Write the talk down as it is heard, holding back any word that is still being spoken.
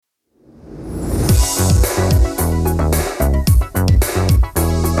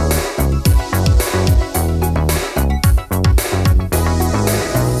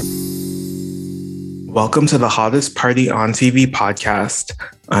Welcome to the hottest party on TV podcast.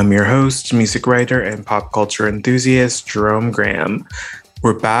 I'm your host, music writer, and pop culture enthusiast, Jerome Graham.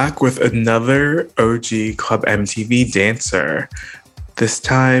 We're back with another OG Club MTV dancer, this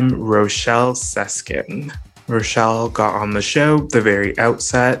time Rochele Seskin. Rochele got on the show the very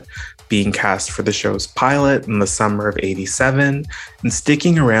outset, being cast for the show's pilot in the summer of '87 and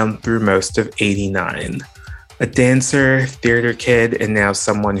sticking around through most of '89. A dancer, theater kid, and now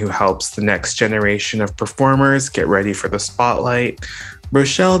someone who helps the next generation of performers get ready for the spotlight,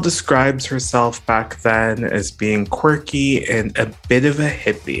 Rochele describes herself back then as being quirky and a bit of a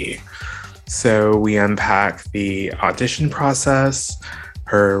hippie. So we unpack the audition process,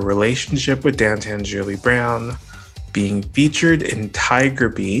 her relationship with Downtown Julie Brown, being featured in Tiger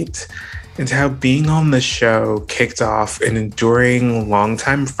Beat, and how being on the show kicked off an enduring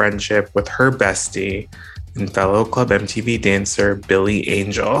longtime friendship with her bestie and fellow Club MTV dancer Billy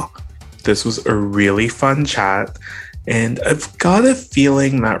Angel. This was a really fun chat, and I've got a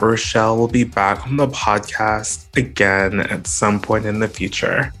feeling that Rochele will be back on the podcast again at some point in the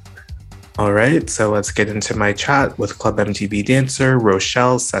future. All right, so let's get into my chat with Club MTV dancer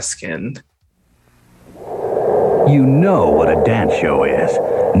Rochele Seskin. You know what a dance show is.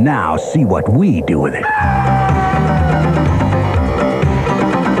 Now see what we do with it.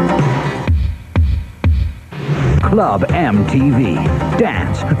 Club MTV.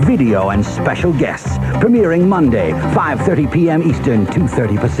 Dance, video, and special guests. Premiering Monday, 5:30 p.m. Eastern,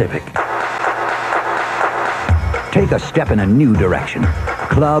 2:30 Pacific. Take a step in a new direction.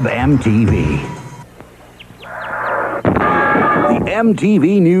 Club MTV. The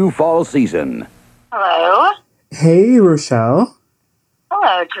MTV new fall season. Hello. Hey, Rochele.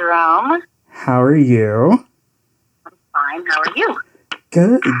 Hello, Jerome. How are you? I'm fine. How are you?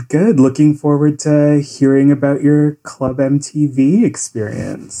 Good. Looking forward to hearing about your Club MTV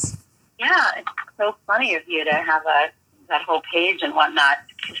experience. Yeah, it's so funny of you to have that whole page and whatnot.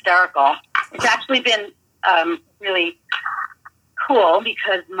 It's hysterical. It's actually been really cool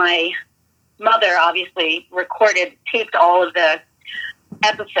because my mother obviously taped all of the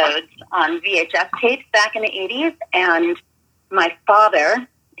episodes on VHS tapes back in the 80s, and my father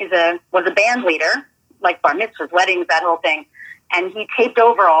was a band leader, like bar mitzvahs, weddings, that whole thing. And he taped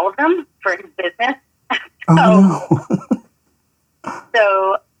over all of them for his business.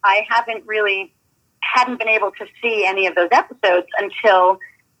 So I hadn't been able to see any of those episodes until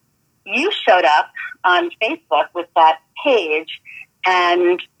you showed up on Facebook with that page,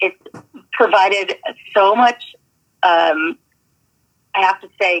 and it provided so much, I have to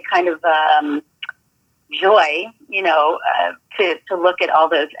say, kind of joy, to look at all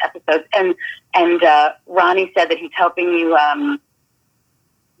those episodes. And Ronnie said that he's helping you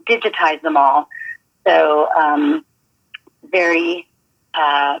digitize them all. So very,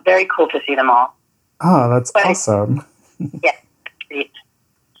 very cool to see them all. Oh, that's awesome. Yeah.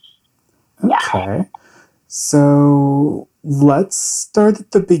 Okay. So let's start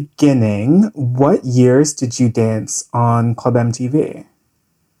at the beginning. What years did you dance on Club MTV?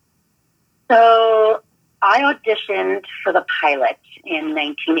 So I auditioned for the pilot in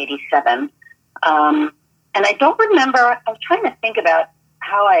 1987. And I don't remember, I was trying to think about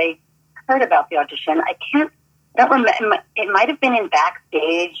how I heard about the audition. I don't remember. It might have been in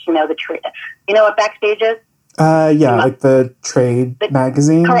Backstage, you know what Backstage is? Like the trade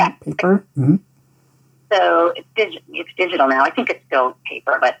magazine correct. paper. Mm-hmm. So it's digital now. I think it's still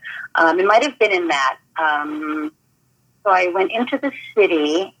paper, but it might have been in that. So I went into the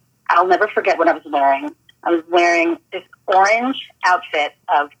city. I'll never forget what I was wearing. I was wearing this orange outfit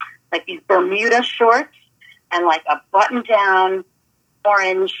of like these Bermuda shorts and like a button-down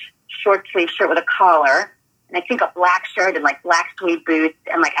orange short sleeve shirt with a collar, and I think a black shirt and like black suede boots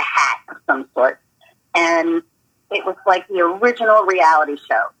and like a hat of some sort. And it was like the original reality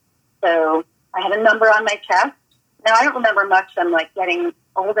show. So I had a number on my chest. Now I don't remember much. I'm like getting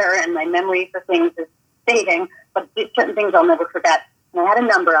older and my memory for things is fading, but certain things I'll never forget. And I had a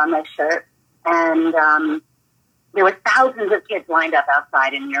number on my shirt, and there were thousands of kids lined up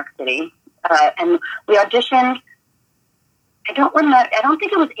outside in New York City. And we auditioned. I don't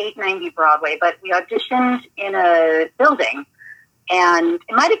think it was 890 Broadway, but we auditioned in a building, and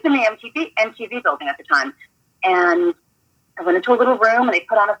it might have been the MTV building at the time. And I went into a little room, and they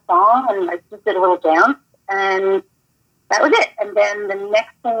put on a song, and I just did a little dance, and that was it. And then the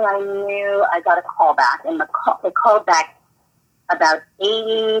next thing I knew, I got a call back, and they called back about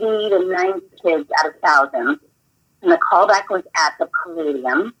 80 to 90 kids out of thousands. And the callback was at the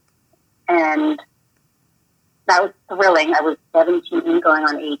Palladium, and that was thrilling. I was 17 going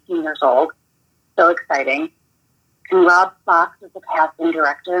on 18 years old. So exciting. and Rob Fox was the casting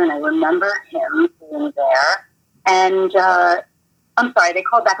director, and I remember him being there. And I'm sorry, they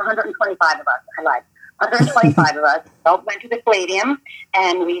called back 125 of us. I lied. 125 of us all went to the Palladium,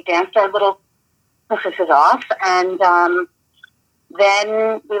 and we danced our little princesses off, and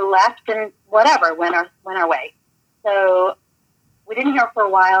then we left and whatever, went our way. So we didn't hear for a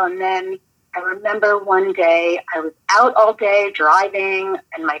while, and then I remember one day I was out all day driving,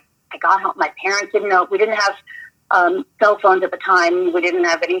 and I got home. My parents didn't know. We didn't have cell phones at the time. We didn't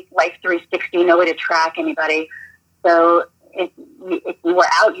have any Life 360, no way to track anybody. So if you were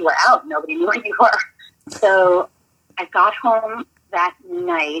out, you were out. Nobody knew where you were. So I got home that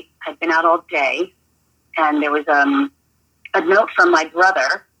night. I'd been out all day, and there was a note from my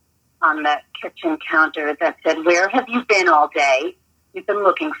brother on the kitchen counter that said, "Where have you been all day? We've been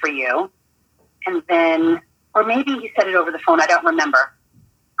looking for you." And then, or maybe he said it over the phone, I don't remember.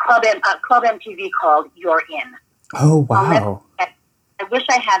 Club MTV called, "You're in." Oh, wow. I wish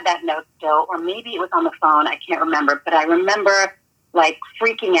I had that note still, or maybe it was on the phone. I can't remember. But I remember, like,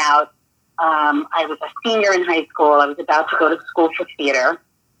 freaking out. I was a senior in high school. I was about to go to school for theater,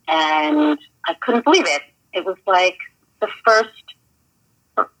 and I couldn't believe it. It was like the first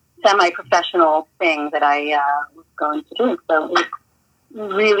semi-professional thing that I was going to do. So it was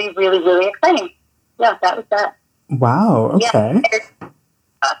really, really, really exciting. Yeah, that was that. Wow, okay. Yeah,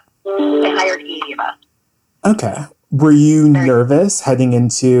 they hired 80 of us. Okay. Were you nervous heading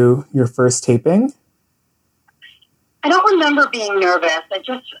into your first taping? I don't remember being nervous. I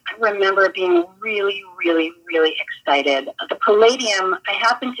remember being really, really, really excited. The Palladium, I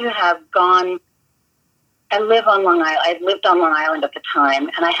happened to have gone, I lived on Long Island at the time,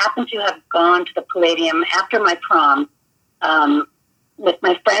 and I happened to have gone to the Palladium after my prom with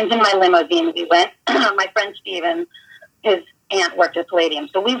my friends in my limousine. We went, my friend Steven, his aunt worked at the Palladium,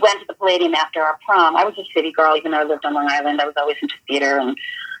 so we went to the Palladium after our prom. I was a city girl, even though I lived on Long Island. I was always into theater, and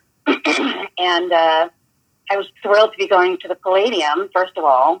I was thrilled to be going to the Palladium, first of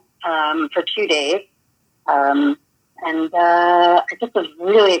all, for 2 days. I just was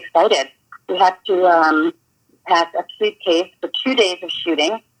really excited. We had to pack a suitcase for 2 days of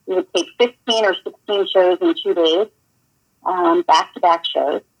shooting. We would take 15 or 16 shows in 2 days, back-to-back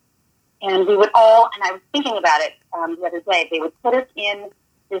shows. And we would all, and I was thinking about it the other day, they would put us in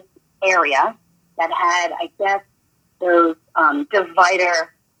this area that had, I guess, those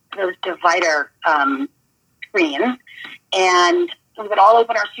divider screens, and we would all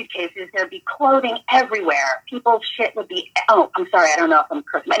open our suitcases. There'd be clothing everywhere. People's shit would be, I'm sorry, I don't know if I'm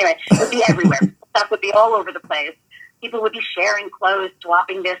cursing, but anyway, it would be everywhere. Stuff would be all over the place. People would be sharing clothes,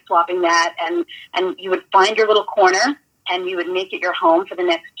 swapping this, swapping that, and you would find your little corner, and you would make it your home for the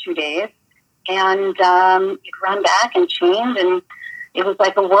next 2 days, and you'd run back and change, and it was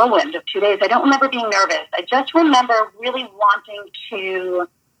like a whirlwind of 2 days. I don't remember being nervous. I just remember really wanting to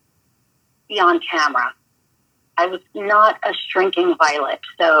be on camera. I was not a shrinking violet.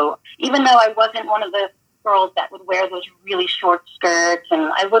 So even though I wasn't one of the girls that would wear those really short skirts,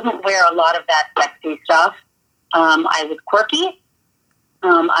 and I wouldn't wear a lot of that sexy stuff, I was quirky.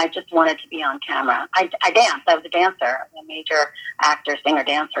 I just wanted to be on camera. I danced. I was a dancer, a major actor, singer,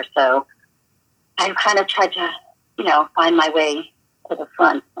 dancer. So I kind of tried to, find my way to the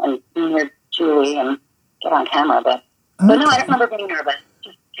front and be near Julie and get on camera. But no, I don't remember being nervous.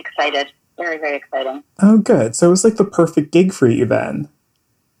 Just excited. Very, very exciting. Oh, good. So it was like the perfect gig for you then.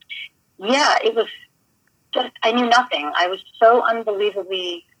 Yeah, it was just, I knew nothing. I was so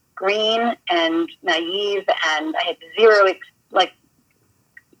unbelievably green and naive, and I had zero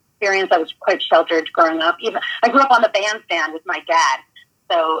experience. I was quite sheltered growing up. Even I grew up on the bandstand with my dad,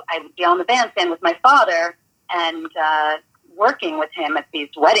 so I would be on the bandstand with my father and working with him at these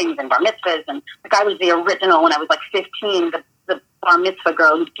weddings and bar mitzvahs. And I was the original when I was 15. The bar mitzvah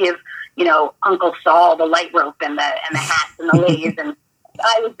girl who'd give Uncle Saul the light rope and the hats and the ladies, and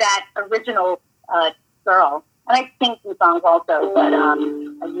I was that original girl. And I sing some songs also, but I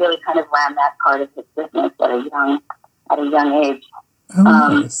really kind of ran that part of his business at a young age. Oh,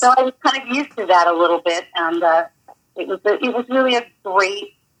 nice. So I was kind of used to that a little bit, and it was really a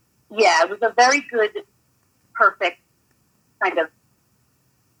great, it was a very good, perfect kind of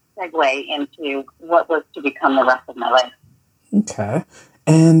segue into what was to become the rest of my life. Okay.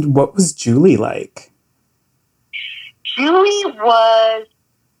 And what was Julie like? Julie was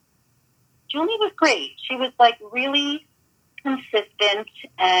great. She was really consistent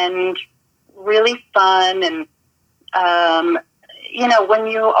and really fun. And, when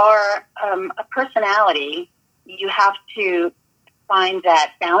you are a personality, you have to find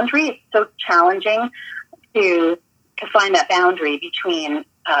that boundary. It's so challenging to find that boundary between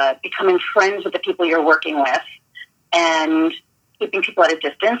becoming friends with the people you're working with and keeping people at a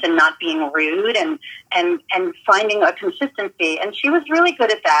distance and not being rude and finding a consistency. And she was really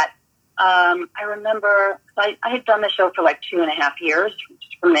good at that. I remember I had done the show for like 2.5 years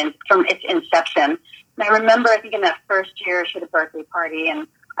from its inception. And I remember, I think in that first year, she had a birthday party, and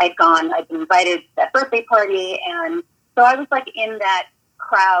I'd been invited to that birthday party. And so I was like in that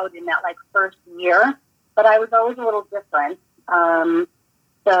crowd in that like first year, but I was always a little different. And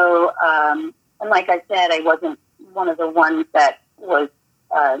like I said, I wasn't one of the ones that was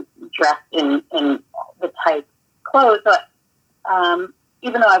dressed in the tight clothes. But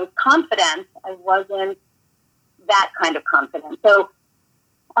even though I was confident, I wasn't that kind of confident. So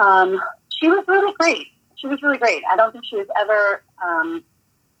she was really great. She was really great. I don't think she was ever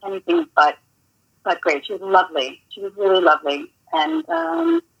anything but great. She was lovely. She was really lovely. And,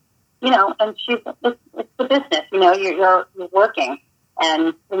 and it's the business, you're working.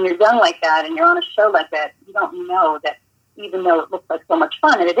 And when you're young like that and you're on a show like that, you don't know that even though it looks like so much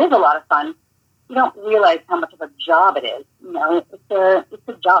fun, and it is a lot of fun, you don't realize how much of a job it is. It's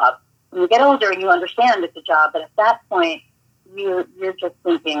a job. When you get older, you understand it's a job, but at that point, you're just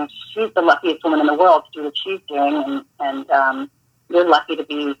thinking, she's the luckiest woman in the world to do what she's doing, and you're lucky to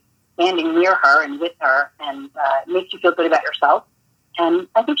be standing near her and with her, and it makes you feel good about yourself. And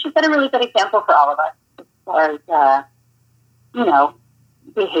I think she set a really good example for all of us as far as,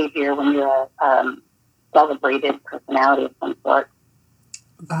 behavior when you're a celebrated personality of some sort.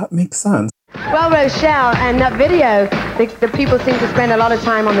 That makes sense. Well, Rochele, and that video, the people seem to spend a lot of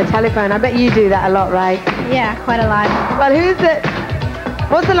time on the telephone. I bet you do that a lot, right? Yeah, quite a lot. Well,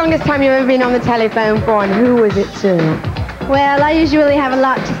 what's the longest time you've ever been on the telephone for, and who was it to? Well, I usually have a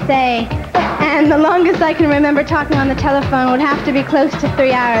lot to say, and the longest I can remember talking on the telephone would have to be close to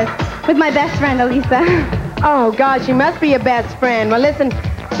 3 hours with my best friend, Elisa. Oh, gosh, you must be your best friend. Well, listen,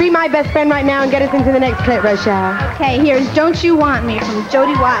 be my best friend right now and get us into the next clip, Rochele. Okay, here's Don't You Want Me from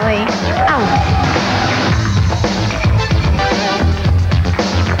Jody Watley.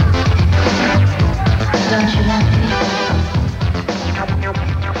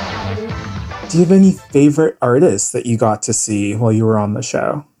 Do you have any favorite artists that you got to see while you were on the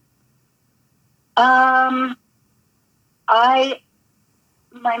show?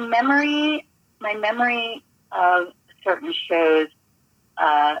 My memory of certain shows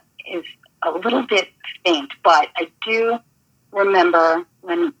is a little bit faint, but I do remember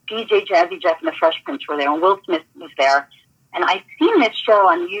when DJ Jazzy Jeff and the Fresh Prince were there, and Will Smith was there, and I've seen this show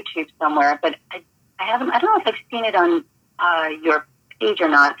on YouTube somewhere, but I don't know if I've seen it on your page or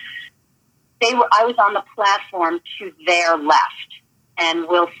not. I was on the platform to their left, and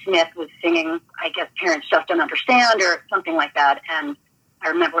Will Smith was singing, I guess, Parents Just Don't Understand or something like that, and I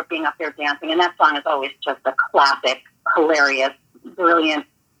remember being up there dancing, and that song is always just a classic, hilarious, brilliant,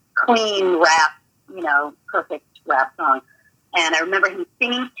 clean rap, perfect rap song. And I remember him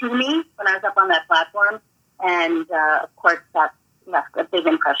singing to me when I was up on that platform, and of course that left a big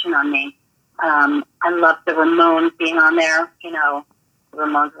impression on me. I loved the Ramones being on there. The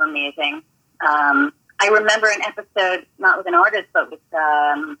Ramones were amazing. I remember an episode, not with an artist, but with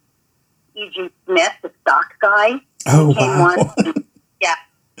E.G. Smith, the sock guy. Oh, he came wow. once. Yeah,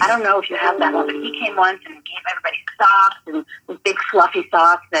 I don't know if you have that one, but he came once and gave everybody socks, and those big fluffy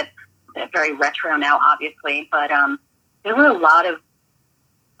socks that are very retro now, obviously. But there were a lot of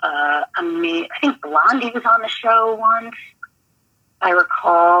I think Blondie was on the show once, I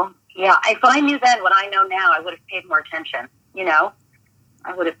recall. Yeah, if I knew then what I know now, I would have paid more attention,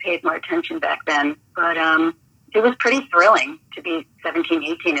 I would have paid more attention back then. But it was pretty thrilling to be 17,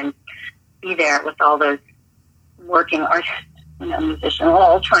 18 and be there with all those working artists. Musicians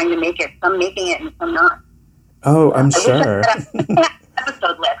all trying to make it. Some making it and some not. Oh, I'm sure. I had an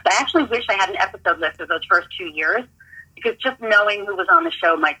episode list. I actually wish I had an episode list of those first 2 years, because just knowing who was on the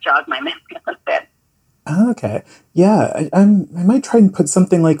show might jog my memory a bit. Okay. Yeah, I might try and put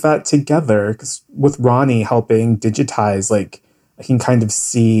something like that together, because with Ronnie helping digitize, I can kind of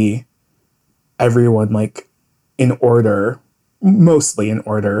see everyone, in order, mostly in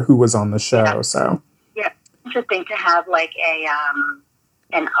order, who was on the show, yeah. So... Interesting to have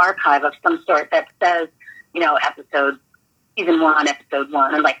an archive of some sort that says, season 1, episode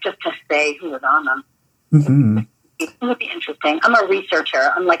 1, and just to say who was on them. Mm-hmm. It would be interesting. I'm a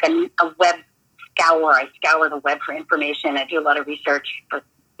researcher. I'm like a web scourer. I scour the web for information. I do a lot of research for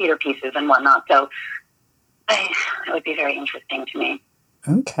theater pieces and whatnot. So it would be very interesting to me.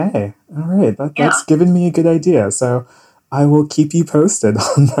 Okay. All right. That's given me a good idea. So I will keep you posted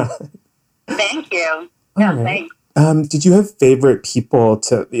on that. Thank you. Yeah, right. thanks. Did you have favorite people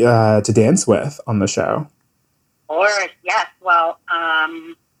to dance with on the show? Or yes, well,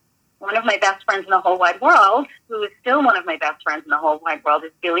 one of my best friends in the whole wide world, who is still one of my best friends in the whole wide world,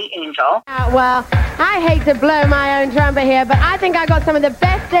 is Billy Angel. Well, I hate to blow my own trumpet here, but I think I got some of the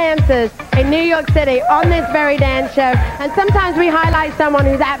best dancers in New York City on this very dance show. And sometimes we highlight someone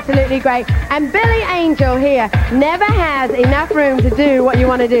who's absolutely great. And Billy Angel here never has enough room to do what you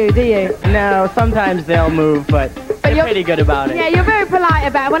want to do you? No, sometimes they'll move, but they're pretty good about it. Yeah, you're very polite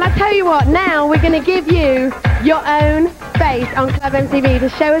about it. Well, I tell you what, now we're going to give you your own space on Club MTV to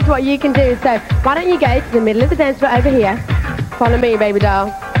show us what you can do. So why don't you go to the middle of the dance floor over here. Follow me, baby doll.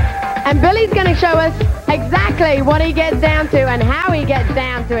 And Billy's going to show us exactly what he gets down to and how he gets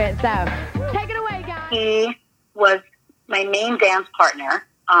down to it. So take it away, guys. He was my main dance partner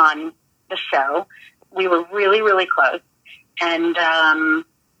on the show. We were really, really close. And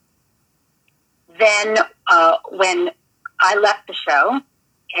then when I left the show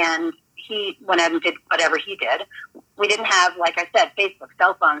and he went out and did whatever he did, we didn't have, like I said, Facebook,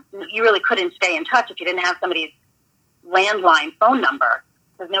 cell phones. You really couldn't stay in touch if you didn't have somebody's landline phone number,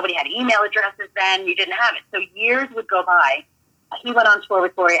 because nobody had email addresses then. You didn't have it. So years would go by. He went on tour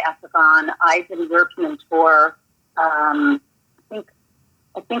with Gloria Estefan. I did a European tour. I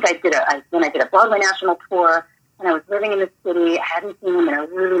think I did a Broadway national tour, and I was living in the city. I hadn't seen him in a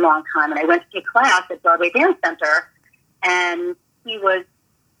really long time, and I went to take class at Broadway Dance Center, and he was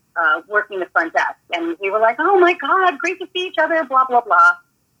working the front desk, and we were like, oh my God, great to see each other, blah, blah, blah.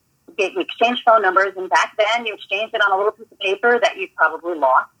 We exchanged phone numbers, and back then you exchanged it on a little piece of paper that you probably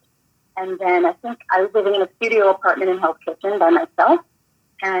lost. And then I think I was living in a studio apartment in Hell's Kitchen by myself,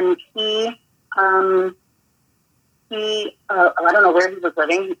 and I don't know where he was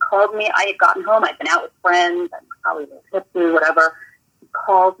living. He called me. I had gotten home. I'd been out with friends. I probably was tipsy, whatever. He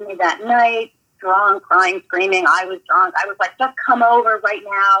called me that night, drunk, crying, screaming. I was drunk. I was like, just come over right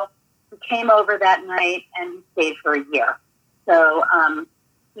now. He came over that night, and he stayed for a year. So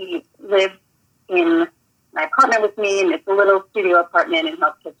he lived in my apartment with me in this little studio apartment in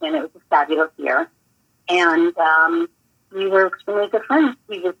Hell's Kitchen. It was a fabulous year. And we were extremely good friends.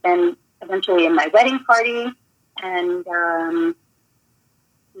 He was then eventually in my wedding party. And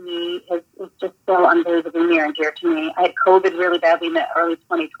he is just so unbelievably near and dear to me. I had COVID really badly in the early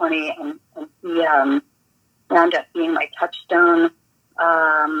 2020, and he wound up being my touchstone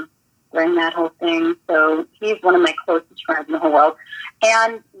during that whole thing. So he's one of my closest friends in the whole world.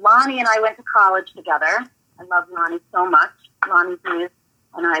 And Lonnie and I went to college together. I love Lonnie so much. Lonnie and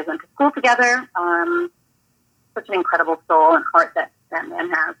I went to school together. Such an incredible soul and heart that man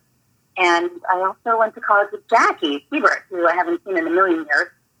has. And I also went to college with Jackie Siebert, who I haven't seen in a million years,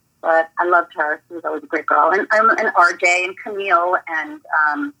 but I loved her. She was always a great girl. And RJ and Camille, and,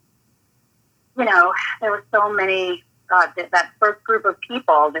 there were so many, God, that first group of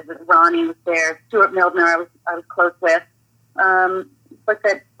people. There was Ronnie was there, Stuart Mildner I was close with. But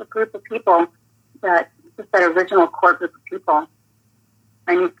that group of people, that original core group of people.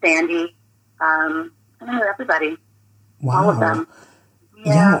 I knew Sandy. I knew everybody. Wow. All of them.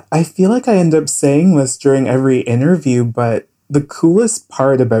 Yeah, I feel like I end up saying this during every interview, but the coolest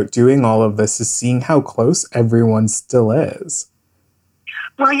part about doing all of this is seeing how close everyone still is.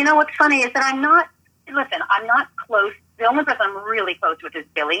 Well, you know what's funny is that I'm not close. The only person I'm really close with is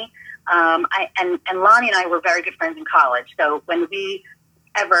Billy. And Lonnie and I were very good friends in college. So when we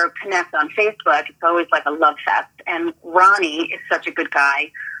ever connect on Facebook, it's always like a love fest. And Ronnie is such a good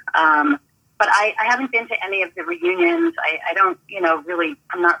guy. But I haven't been to any of the reunions. I don't, really,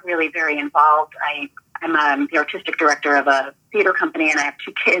 I'm not really very involved. I'm the artistic director of a theater company, and I have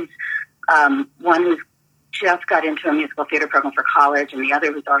two kids. One who's just got into a musical theater program for college, and the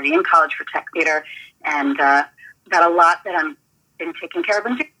other who's already in college for tech theater. And got a lot that I'm been taking care of,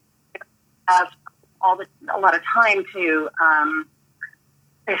 and have a lot of time to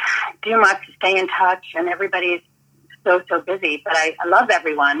do much, to stay in touch, and everybody's so busy, but I love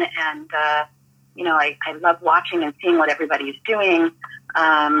everyone, and I love watching and seeing what everybody is doing.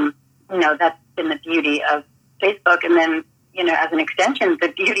 That's been the beauty of Facebook, and then as an extension, the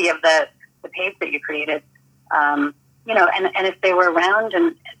beauty of the page that you created. And if they were around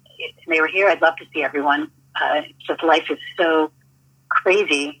and they were here, I'd love to see everyone. It's just life is so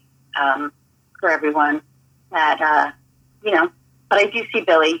crazy for everyone that But I do see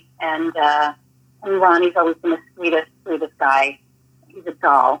Billy and Ronnie's always been the sweetest guy. He's a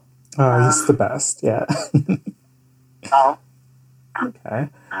doll. Oh, he's the best. Yeah. Doll. Okay.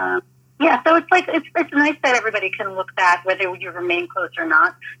 So it's nice that everybody can look back, whether you remain close or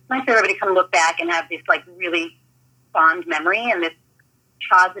not. It's nice that everybody can look back and have this really fond memory and this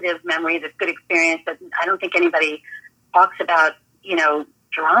positive memory, this good experience that I don't think anybody talks about.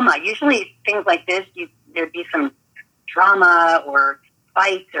 Drama. Usually things like this, there'd be some drama or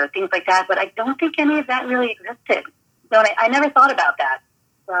fights or things like that, but I don't think any of that really existed. So I never thought about that.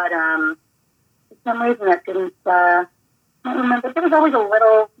 But for some reason that didn't, I don't remember. There was always a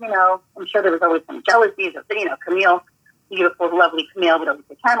little, I'm sure there was always some jealousies of, Camille, beautiful, lovely Camille would always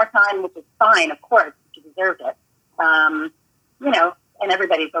say camera time, which is fine, of course, she deserved it. And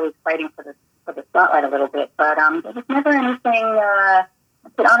everybody's always fighting for the spotlight a little bit. But there was never anything, I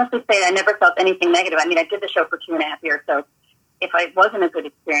could honestly say I never felt anything negative. I mean, I did the show for 2.5 years, so if it wasn't a good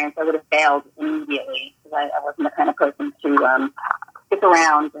experience, I would have bailed immediately because I wasn't the kind of person to stick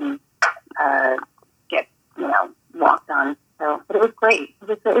around and get, walked on. So, but it was great. It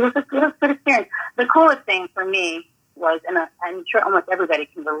was a good experience. The coolest thing for me was, and I'm sure almost everybody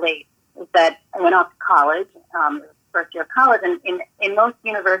can relate, is that I went off to college, first year of college, and in most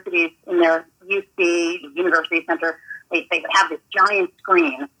universities, in their UC, University Center, they would have this giant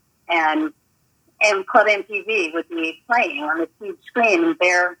screen, and Club MTV would be playing on this huge screen, and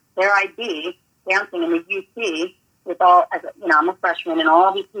their ID dancing in the UC with all, I'm a freshman, and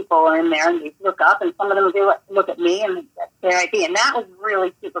all these people are in there, and they look up, and some of them do look at me, and that's their ID, and that was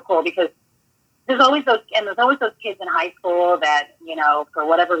really super cool because there's always those kids in high school that for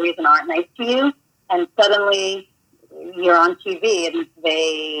whatever reason aren't nice to you, and suddenly you're on TV and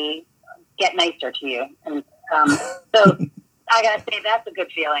they get nicer to you, and so. I gotta say, that's a good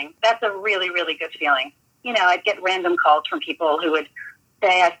feeling. That's a really, really good feeling. I'd get random calls from people who would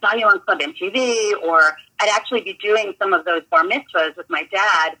say, I saw you on Club MTV, or I'd actually be doing some of those bar mitzvahs with my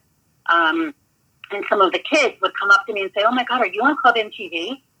dad, and some of the kids would come up to me and say, oh my God, are you on Club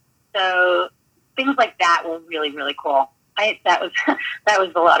MTV? So things like that were really, really cool. That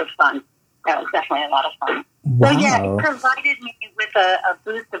was a lot of fun. That was definitely a lot of fun. Wow. So yeah, it provided me with a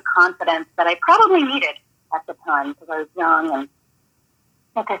boost of confidence that I probably needed at the time because I was young and,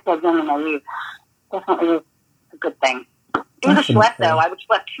 like I said, young and naive. Definitely was a good thing. It was a schlep, though. I would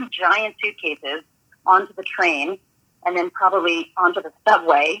schlep 2 giant suitcases onto the train and then probably onto the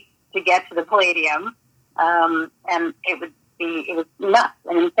subway to get to the Palladium. And it was nuts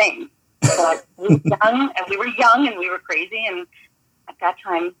and insane. But we were young and we were crazy. And at that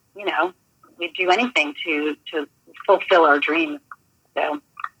time, we'd do anything to fulfill our dreams. So.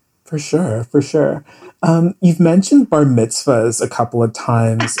 For sure. You've mentioned bar mitzvahs a couple of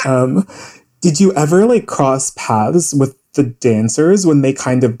times. Did you ever cross paths with the dancers when they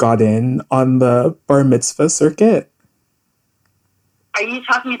kind of got in on the bar mitzvah circuit? Are you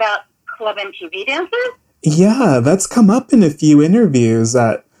talking about Club MTV dancers? Yeah, that's come up in a few interviews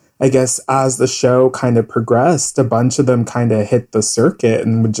that I guess as the show kind of progressed, a bunch of them kind of hit the circuit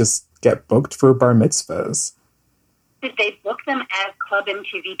and would just get booked for bar mitzvahs. Did they book them as Club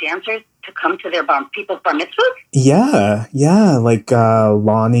MTV dancers to come to their people's bar mitzvahs? Yeah, like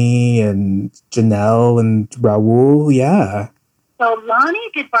Lonnie and Janelle and Raul, yeah. So Lonnie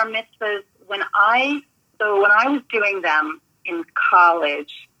did bar mitzvahs when I was doing them in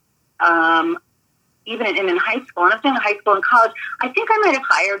college, even in high school. When I was doing high school and college, I think I might have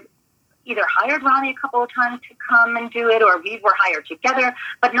hired Lonnie a couple of times to come and do it, or we were hired together,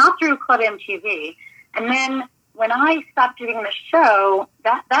 but not through Club MTV. And then when I stopped doing the show,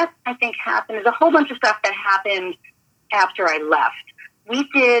 that I think happened. There's a whole bunch of stuff that happened after I left. We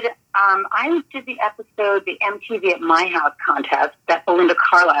did, I did the episode, the MTV at My House contest that Belinda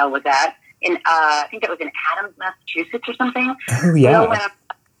Carlisle was at, I think that was in Adams, Massachusetts or something. Oh, yeah. Went up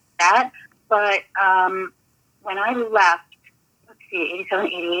that, but when I left, 87,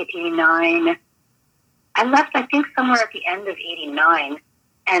 88, 89, I left, I think, somewhere at the end of 89.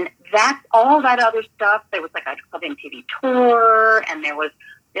 And that's all that other stuff. There was a Club MTV tour, and there was,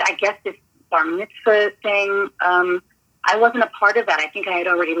 I guess, this bar mitzvah thing. I wasn't a part of that. I think I had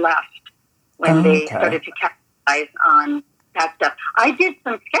already left when they started to capitalize on that stuff. I did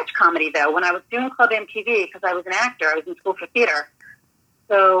some sketch comedy, though, when I was doing Club MTV, because I was an actor. I was in school for theater.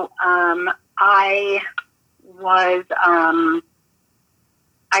 So I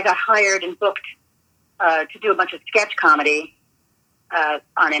got hired and booked to do a bunch of sketch comedy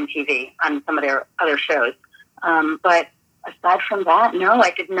on MTV, on some of their other shows. But aside from that, no,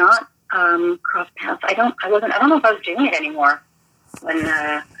 I did not cross paths. I don't know if I was doing it anymore. When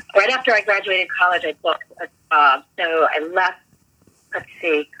right after I graduated college, I booked a job. So I left,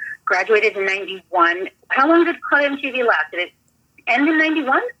 graduated in 91. How long did Club MTV last? Did it end in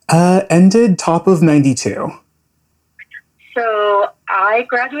 91? Ended top of 92. So I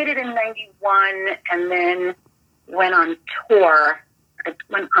graduated in 91 and then went on tour. I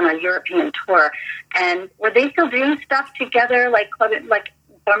went on a European tour. And were they still doing stuff together, like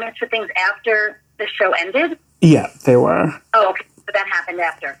bar mitzvah things after the show ended? Yeah, they were. Oh, okay. So that happened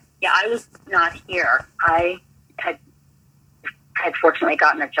after. Yeah, I was not here. I I had fortunately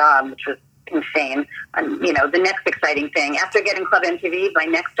gotten a job, which was insane. And, you know, the next exciting thing, after getting Club MTV, my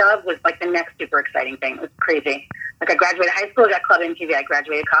next job was like the next super exciting thing. It was crazy. Like I graduated high school, I got Club MTV. I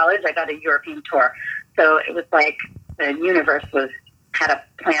graduated college, I got a European tour. So it was like the universe had a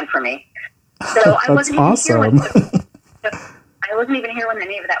plan for me. So I wasn't even awesome. I wasn't even here when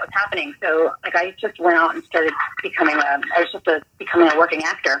any of that was happening. So like I just went out and started becoming becoming a working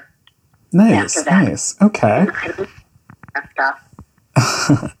actor. Nice, nice. Okay. That stuff.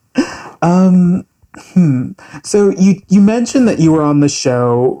 So you mentioned that you were on the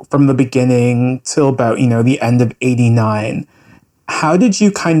show from the beginning till about, you know, the end of '89. How did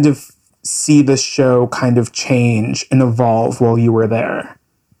you kind of see the show kind of change and evolve while you were there?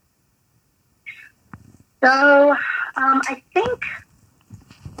 So I think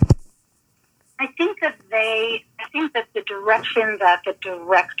that the direction that the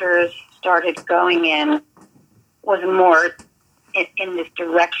directors started going in was more in this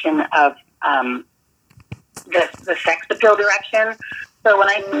direction of the sex appeal direction. So when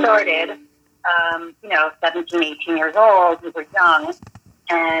I started, 17, 18 years old, we were young,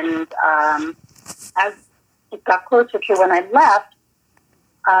 and as it got closer to when I left,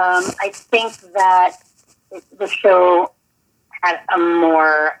 I think that the show had a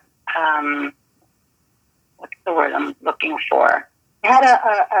more, what's the word I'm looking for? It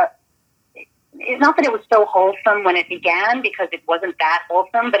had not that it was so wholesome when it began, because it wasn't that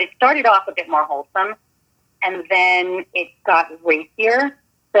wholesome, but it started off a bit more wholesome, and then it got racier.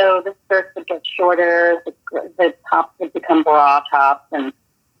 So the skirts would get shorter, the tops would become bra tops, and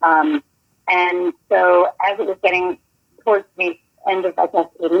so as it was getting towards the end of, I guess,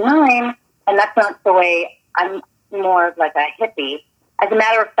 '89, and that's not the way, I'm more of like a hippie. As a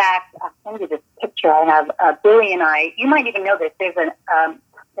matter of fact, I'll send you this picture I have. Billy and I, you might even know this,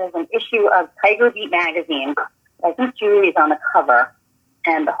 there's an issue of Tiger Beat magazine. I think Julie's on the cover,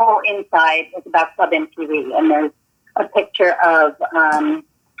 and the whole inside is about Club MTV, and there's a picture of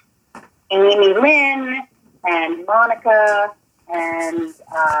Amy Lynn and Monica and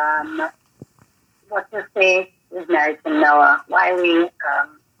what's her face is married to Noah Wiley.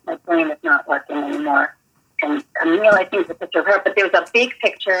 My brain is not working anymore. And Camille, I think, is a picture of her. But there was a big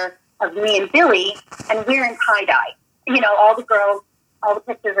picture of me and Billy, and we're in tie-dye. You know, all the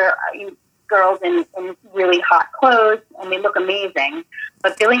pictures are girls in really hot clothes, and they look amazing.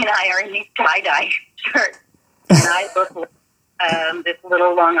 But Billy and I are in these tie-dye shirts. And I look with this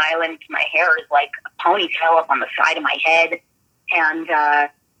little Long Island, my hair is like a ponytail up on the side of my head. And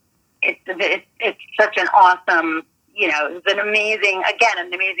it's such an awesome, it's an amazing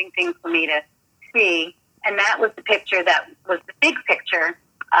thing for me to see. And that was the picture that was the big picture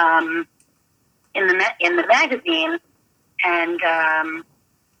in the magazine. And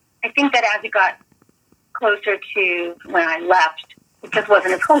I think that as it got closer to when I left, it just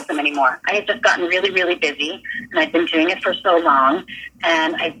wasn't as wholesome anymore. I had just gotten really, really busy, and I'd been doing it for so long,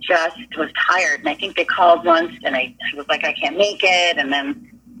 and I just was tired. And I think they called once, and I was like, I can't make it. And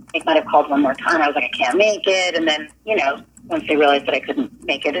then they might have called one more time. I was like, I can't make it. And then, once they realized that I couldn't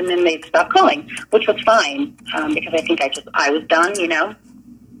make it, and then they stopped calling, which was fine, because I think I was done,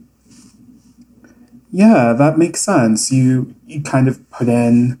 Yeah, that makes sense. You kind of put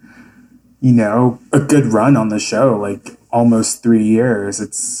in, a good run on the show, like almost 3 years.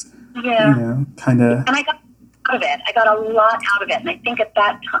 It's, kind of... And I got out of it. I got a lot out of it. And I think at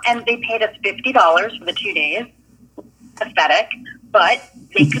that time, and they paid us $50 for the 2 days. Pathetic, but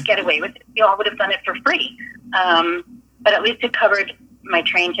they could get away with it. We all would have done it for free. But at least it covered my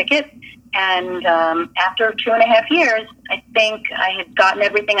train ticket. And after 2.5 years, I think I had gotten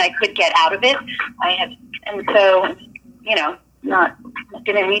everything I could get out of it.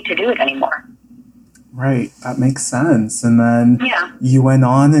 Didn't need to do it anymore. Right, that makes sense. And then you went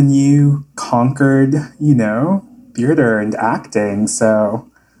on and you conquered, theater and acting. So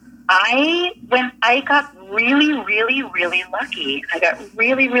I got really, really, really lucky. I got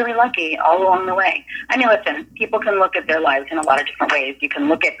really, really lucky all along the way. I mean, listen, people can look at their lives in a lot of different ways. You can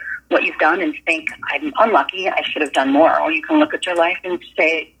look at what you've done and think, I'm unlucky, I should have done more. Or you can look at your life and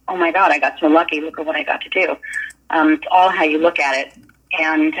say, oh my God, I got so lucky, look at what I got to do. It's all how you look at it.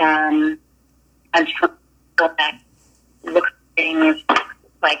 And I'm trying to go back, look at things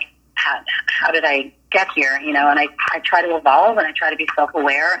like, how did I get here? And I try to evolve, and I try to be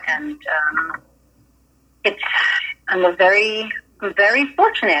self-aware, and I'm very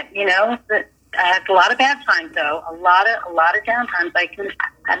fortunate, that I had a lot of bad times, though, a lot of down times. I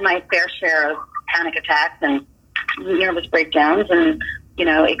had my fair share of panic attacks and nervous breakdowns and,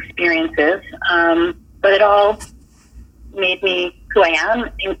 experiences. But it all made me who I am.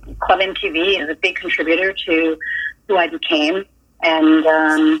 Club MTV is a big contributor to who I became. And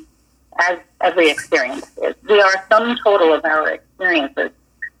as every experience is, we are sum total of our experiences.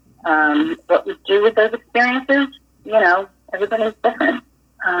 What we do with those experiences, everybody's different.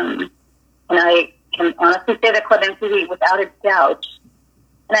 And I can honestly say that Club MTV, without a doubt,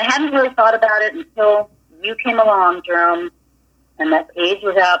 and I hadn't really thought about it until you came along, Jerome, and that page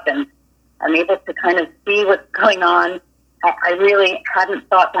was up, and I'm able to kind of see what's going on. I really hadn't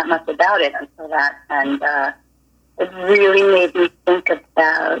thought that much about it until that, and it really made me think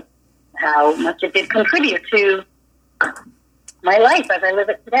about how much it did contribute to my life as I live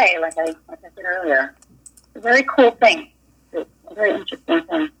it today, like I said earlier. It's a very cool thing. It's a very interesting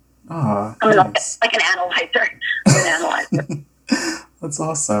thing. Oh, I'm like an analyzer. I'm an analyzer. That's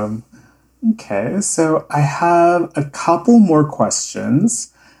awesome. Okay, so I have a couple more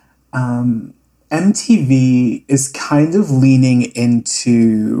questions. MTV is kind of leaning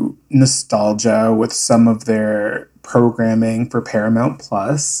into nostalgia with some of their programming for Paramount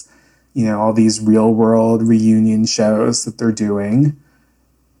Plus. All these real world reunion shows that they're doing.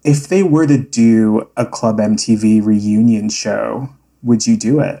 If they were to do a Club MTV reunion show, would you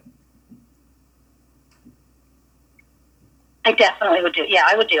do it? I definitely would do it. Yeah,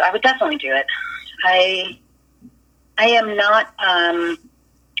 I would do. I would definitely do it. I am not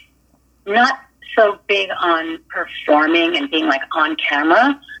so big on performing and being like on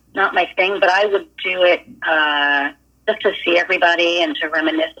camera. Not my thing, but I would do it just to see everybody and to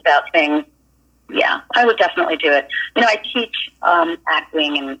reminisce about things. Yeah, I would definitely do it. I teach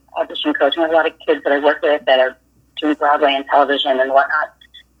acting and audition coaching. I have a lot of kids that I work with that are doing Broadway and television and whatnot.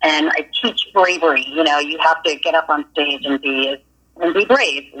 And I teach bravery. You have to get up on stage and be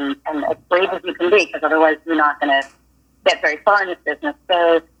brave and as brave as you can be, because otherwise you're not going to get very far in this business.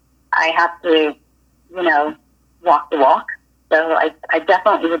 So I have to, walk the walk. So I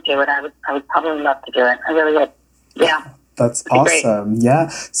definitely would do it. I would probably love to do it. I really would. Yeah. That's awesome. Great. Yeah.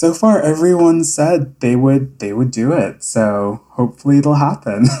 So far, everyone said they would do it. So hopefully it'll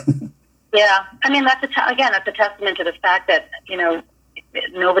happen. Yeah. I mean, that's a testament to the fact that,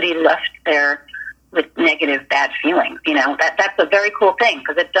 nobody left there with negative, bad feelings. That's a very cool thing,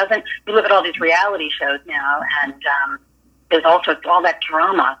 because it doesn't, you look at all these reality shows now, and there's also all that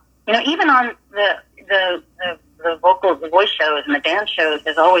drama. Even on the voice shows and the dance shows,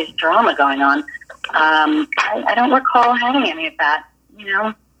 there's always drama going on. I don't recall having any of that,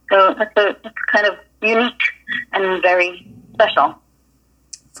 so it's kind of unique and very special.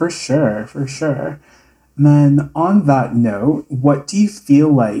 For sure. And then on that note, what do you feel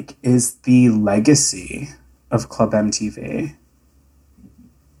like is the legacy of Club MTV?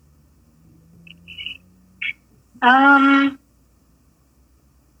 I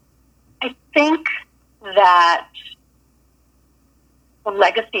think that the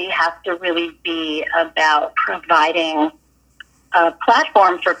legacy has to really be about providing a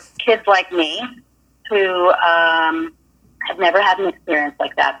platform for kids like me who have never had an experience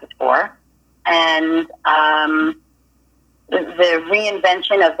like that before. And the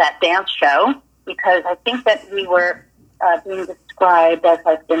reinvention of that dance show, because I think that we were being described as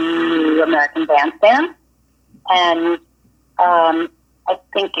like the new American Bandstand. And I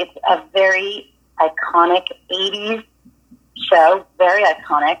think it's a very iconic 80s show, very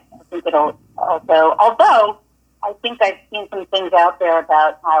iconic. I think it'll also, although I think I've seen some things out there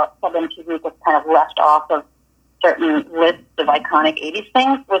about how Club MTV gets kind of left off of certain lists of iconic 80s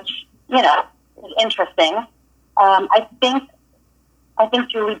things, which, is interesting. I think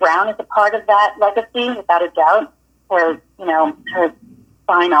Julie Brown is a part of that legacy, without a doubt. Her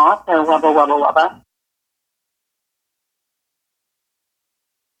sign off, her wubba wubba wubba.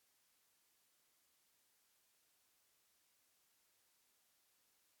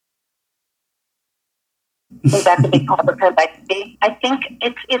 I think that's a big part of her legacy. I think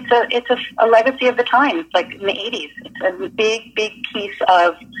it's a legacy of the times, like in the 80s. It's a big piece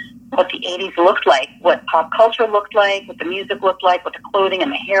of what the 80s looked like, what pop culture looked like, what the music looked like, what the clothing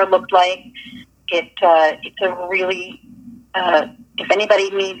and the hair looked like. It's a really, if anybody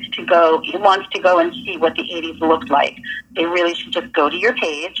wants to go and see what the 80s looked like, they really should just go to your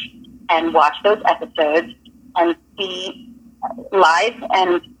page and watch those episodes and see live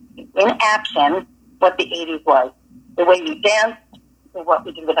and in action what the 80s was. The way we danced, what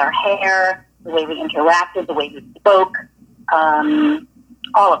we did with our hair, the way we interacted, the way we spoke,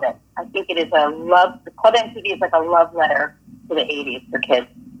 all of it. I think it is the Club MTV is like a love letter to the 80s for kids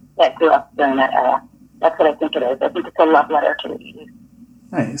that grew up during that era. That's what I think it is. I think it's a love letter to the 80s.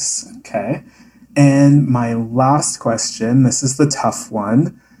 Nice. Okay. And my last question, this is the tough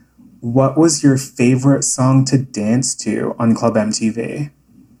one. What was your favorite song to dance to on Club MTV?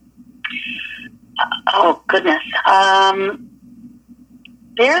 Oh, goodness.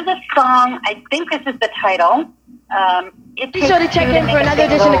 There's a song, I think this is the title. Be sure to check in for another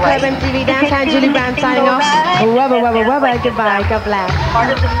edition of Club MTV Downtown. Julie Brown signing off. Wubba, goodbye. God bless.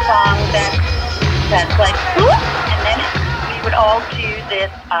 Part of the song that's like, whoop, and then we would all do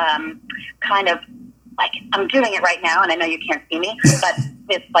this kind of, like, I'm doing it right now, and I know you can't see me, but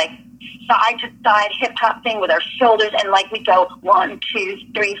this, like, side-to-side hip-hop thing with our shoulders, and, like, we go 1, 2,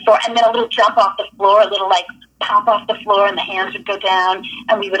 3, 4, and then a little jump off the floor, a little, like, pop off the floor, and the hands would go down,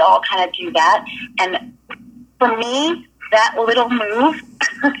 and we would all kind of do that. And for me, that little move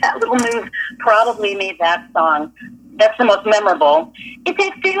probably made that song. That's the most memorable. It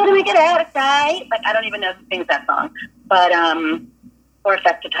takes two to make it out of sight. Like, I don't even know who sings that song, but or if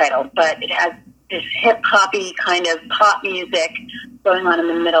that's the title. But it has this hip hoppy kind of pop music going on in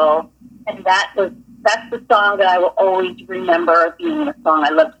the middle, and that's the song that I will always remember being the song I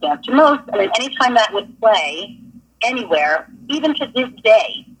love to dance to most. And then anytime that would play anywhere, even to this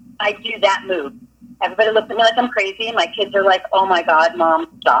day, I do that move. Everybody looks at me like I'm crazy, and my kids are like, "Oh my God, Mom,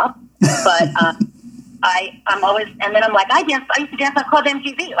 stop!" But I'm always, and then I'm like, I used to dance on Club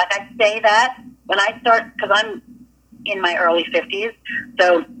MTV. Like, I say that when I start, because I'm in my early 50s,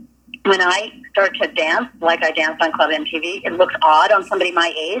 so when I start to dance like I danced on Club MTV, it looks odd on somebody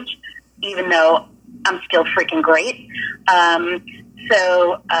my age, even though I'm still freaking great.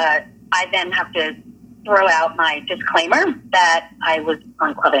 So I then have to throw out my disclaimer that I was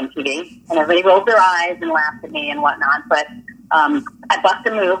on Club MTV, and everybody rolls their eyes and laughs at me and whatnot. But I bust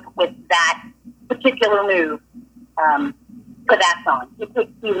a move with that particular move for that song. It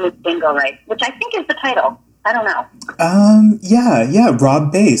takes two to make bingo right, which I think is the title. I don't know. Yeah,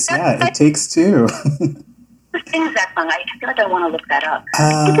 Rob Bass. Yeah, It Takes Two. Who sings that song? I feel like I want to look that up.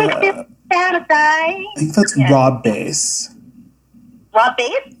 It takes two down a side. I think that's Rob Bass. Rob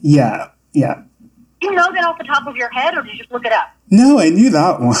Bass? Yeah. You know that off the top of your head, or did you just look it up? No, I knew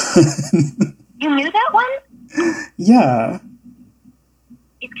that one. You knew that one? Yeah.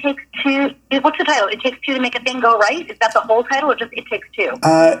 It Takes Two. What's the title? It Takes Two to Make a Thing Go Right? Is that the whole title, or just It Takes Two?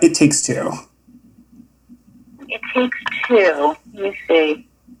 It Takes Two. It Takes Two. Let me see.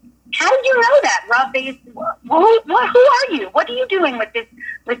 How did you know that, Rob Bass? Who are you? What are you doing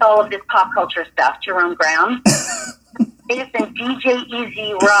with all of this pop culture stuff, Jerome Brown? Bass and DJ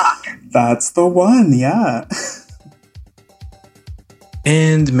Easy Rock. That's the one, yeah.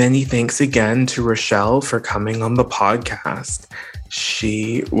 And many thanks again to Rochele for coming on the podcast.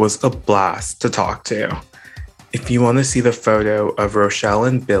 She was a blast to talk to. If you want to see the photo of Rochele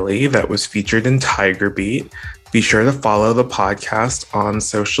and Billy that was featured in Tiger Beat, be sure to follow the podcast on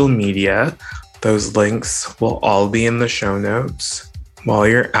social media. Those links will all be in the show notes. While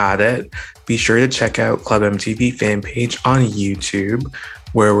you're at it, be sure to check out Club MTV fan page on YouTube,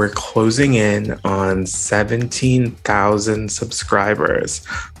 where we're closing in on 17,000 subscribers.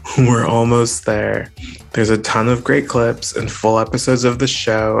 We're almost there. There's a ton of great clips and full episodes of the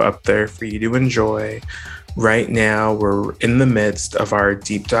show up there for you to enjoy. Right now, we're in the midst of our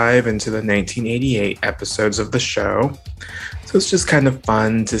deep dive into the 1988 episodes of the show. So it's just kind of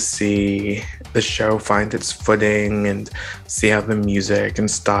fun to see the show find its footing and see how the music and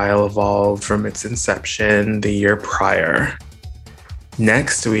style evolved from its inception the year prior.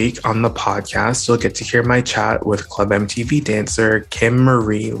 Next week on the podcast, you'll get to hear my chat with Club MTV dancer Kim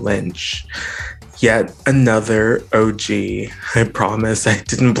Marie Lynch. Yet another OG. I promise I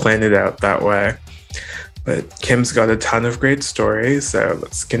didn't plan it out that way. But Kim's got a ton of great stories, so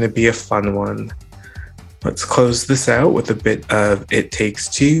it's going to be a fun one. Let's close this out with a bit of It Takes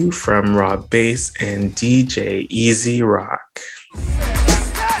Two from Rob Bass and DJ Easy Rock.